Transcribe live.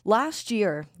Last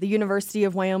year, the University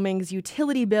of Wyoming's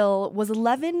utility bill was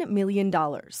 $11 million,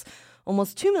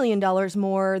 almost $2 million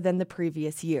more than the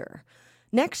previous year.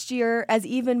 Next year, as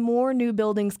even more new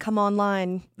buildings come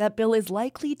online, that bill is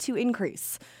likely to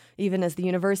increase, even as the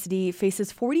university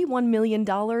faces $41 million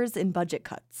in budget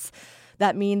cuts.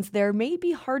 That means there may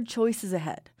be hard choices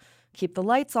ahead. Keep the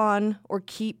lights on or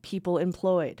keep people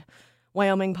employed.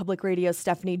 Wyoming Public Radio's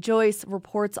Stephanie Joyce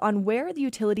reports on where the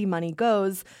utility money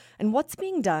goes and what's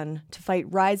being done to fight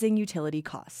rising utility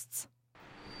costs.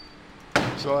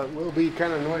 So it will be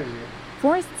kind of noisy.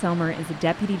 Forrest Selmer is the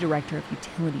Deputy Director of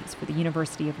Utilities for the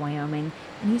University of Wyoming,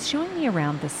 and he's showing me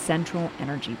around the Central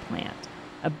Energy Plant,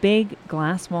 a big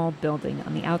glass-walled building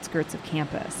on the outskirts of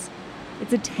campus.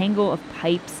 It's a tangle of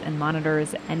pipes and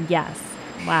monitors and, yes,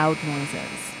 loud noises.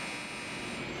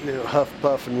 Huff,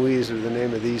 puff, and wheeze are the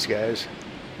name of these guys.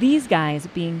 These guys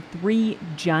being 3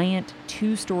 giant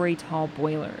 2-story tall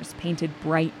boilers painted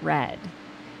bright red.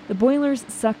 The boilers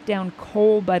suck down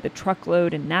coal by the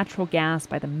truckload and natural gas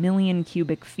by the million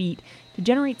cubic feet to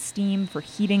generate steam for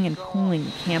heating and cooling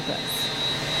the campus.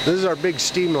 This is our big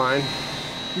steam line.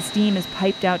 The steam is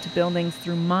piped out to buildings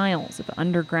through miles of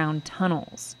underground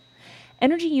tunnels.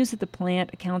 Energy use at the plant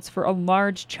accounts for a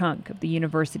large chunk of the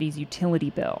university's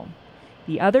utility bill.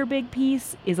 The other big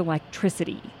piece is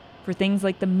electricity, for things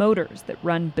like the motors that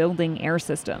run building air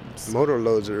systems. Motor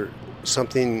loads are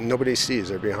something nobody sees.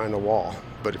 They're behind a wall.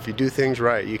 But if you do things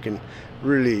right, you can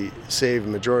really save a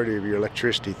majority of your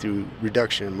electricity through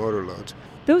reduction in motor loads.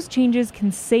 Those changes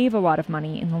can save a lot of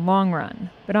money in the long run,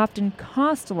 but often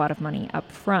cost a lot of money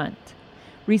up front.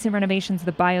 Recent renovations of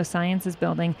the Biosciences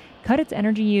building cut its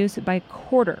energy use by a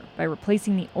quarter by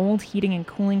replacing the old heating and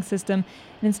cooling system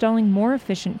and installing more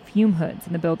efficient fume hoods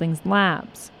in the building's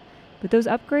labs. But those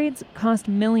upgrades cost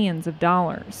millions of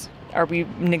dollars. Are we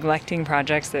neglecting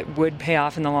projects that would pay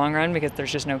off in the long run because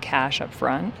there's just no cash up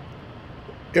front?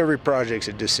 Every project's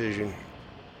a decision.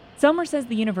 Selmer says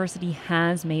the university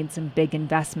has made some big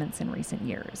investments in recent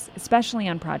years, especially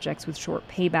on projects with short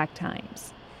payback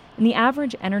times. And the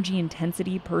average energy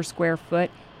intensity per square foot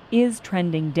is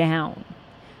trending down.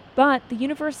 But the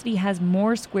university has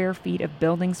more square feet of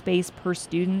building space per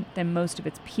student than most of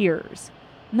its peers.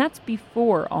 And that's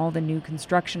before all the new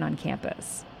construction on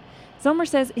campus. Selmer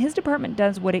says his department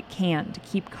does what it can to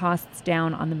keep costs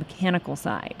down on the mechanical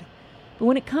side. But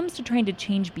when it comes to trying to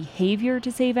change behavior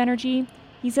to save energy,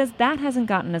 he says that hasn't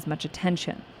gotten as much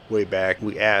attention. Way back,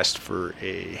 we asked for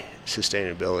a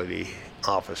sustainability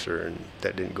officer, and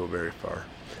that didn't go very far.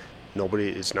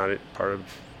 It's not a part of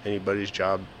anybody's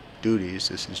job duties.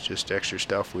 This is just extra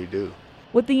stuff we do.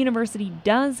 What the university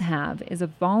does have is a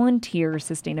volunteer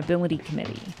sustainability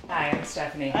committee. Hi, I'm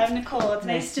Stephanie. I'm Nicole. It's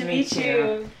nice to meet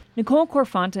you. Nicole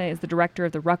Corfonta is the director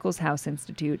of the Ruckelshaus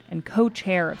Institute and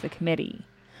co-chair of the committee.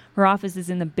 Her office is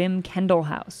in the Bim Kendall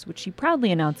House, which she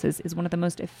proudly announces is one of the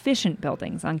most efficient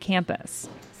buildings on campus.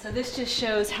 So this just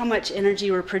shows how much energy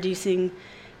we're producing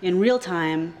in real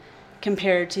time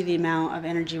compared to the amount of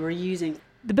energy we're using.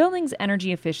 The building's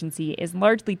energy efficiency is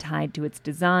largely tied to its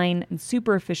design and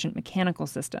super efficient mechanical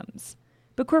systems.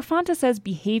 But Corfonta says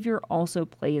behavior also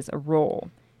plays a role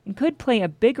and could play a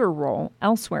bigger role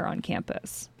elsewhere on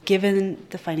campus. Given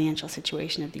the financial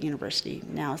situation of the university,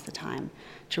 now is the time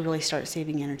to really start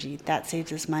saving energy. That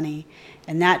saves us money,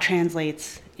 and that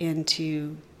translates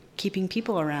into keeping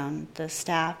people around, the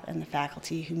staff and the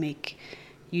faculty who make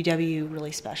UW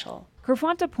really special.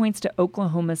 Corfonta points to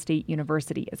Oklahoma State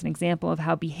University as an example of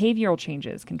how behavioral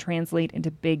changes can translate into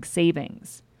big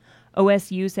savings.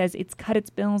 OSU says it's cut its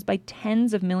bills by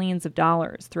tens of millions of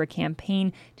dollars through a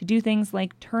campaign to do things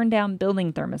like turn down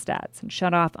building thermostats and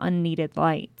shut off unneeded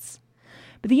lights.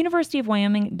 But the University of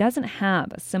Wyoming doesn't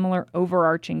have a similar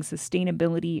overarching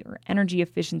sustainability or energy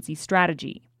efficiency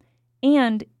strategy.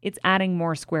 And it's adding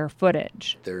more square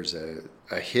footage. There's a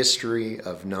history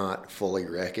of not fully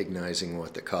recognizing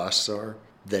what the costs are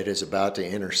that is about to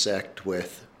intersect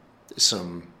with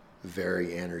some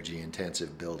very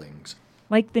energy-intensive buildings.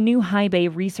 Like the new High Bay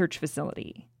Research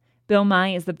Facility. Bill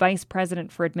Mai is the vice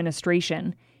president for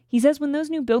administration. He says when those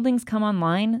new buildings come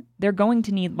online, they're going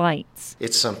to need lights.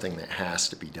 It's something that has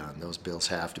to be done. Those bills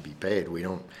have to be paid. We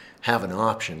don't have an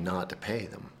option not to pay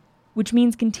them. Which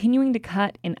means continuing to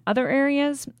cut in other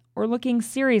areas or looking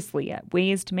seriously at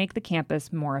ways to make the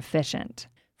campus more efficient.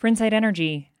 For Inside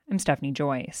Energy, I'm Stephanie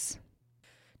Joyce.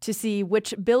 To see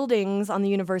which buildings on the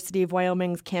University of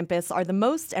Wyoming's campus are the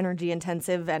most energy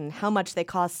intensive and how much they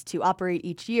cost to operate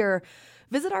each year,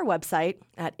 visit our website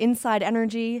at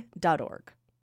insideenergy.org.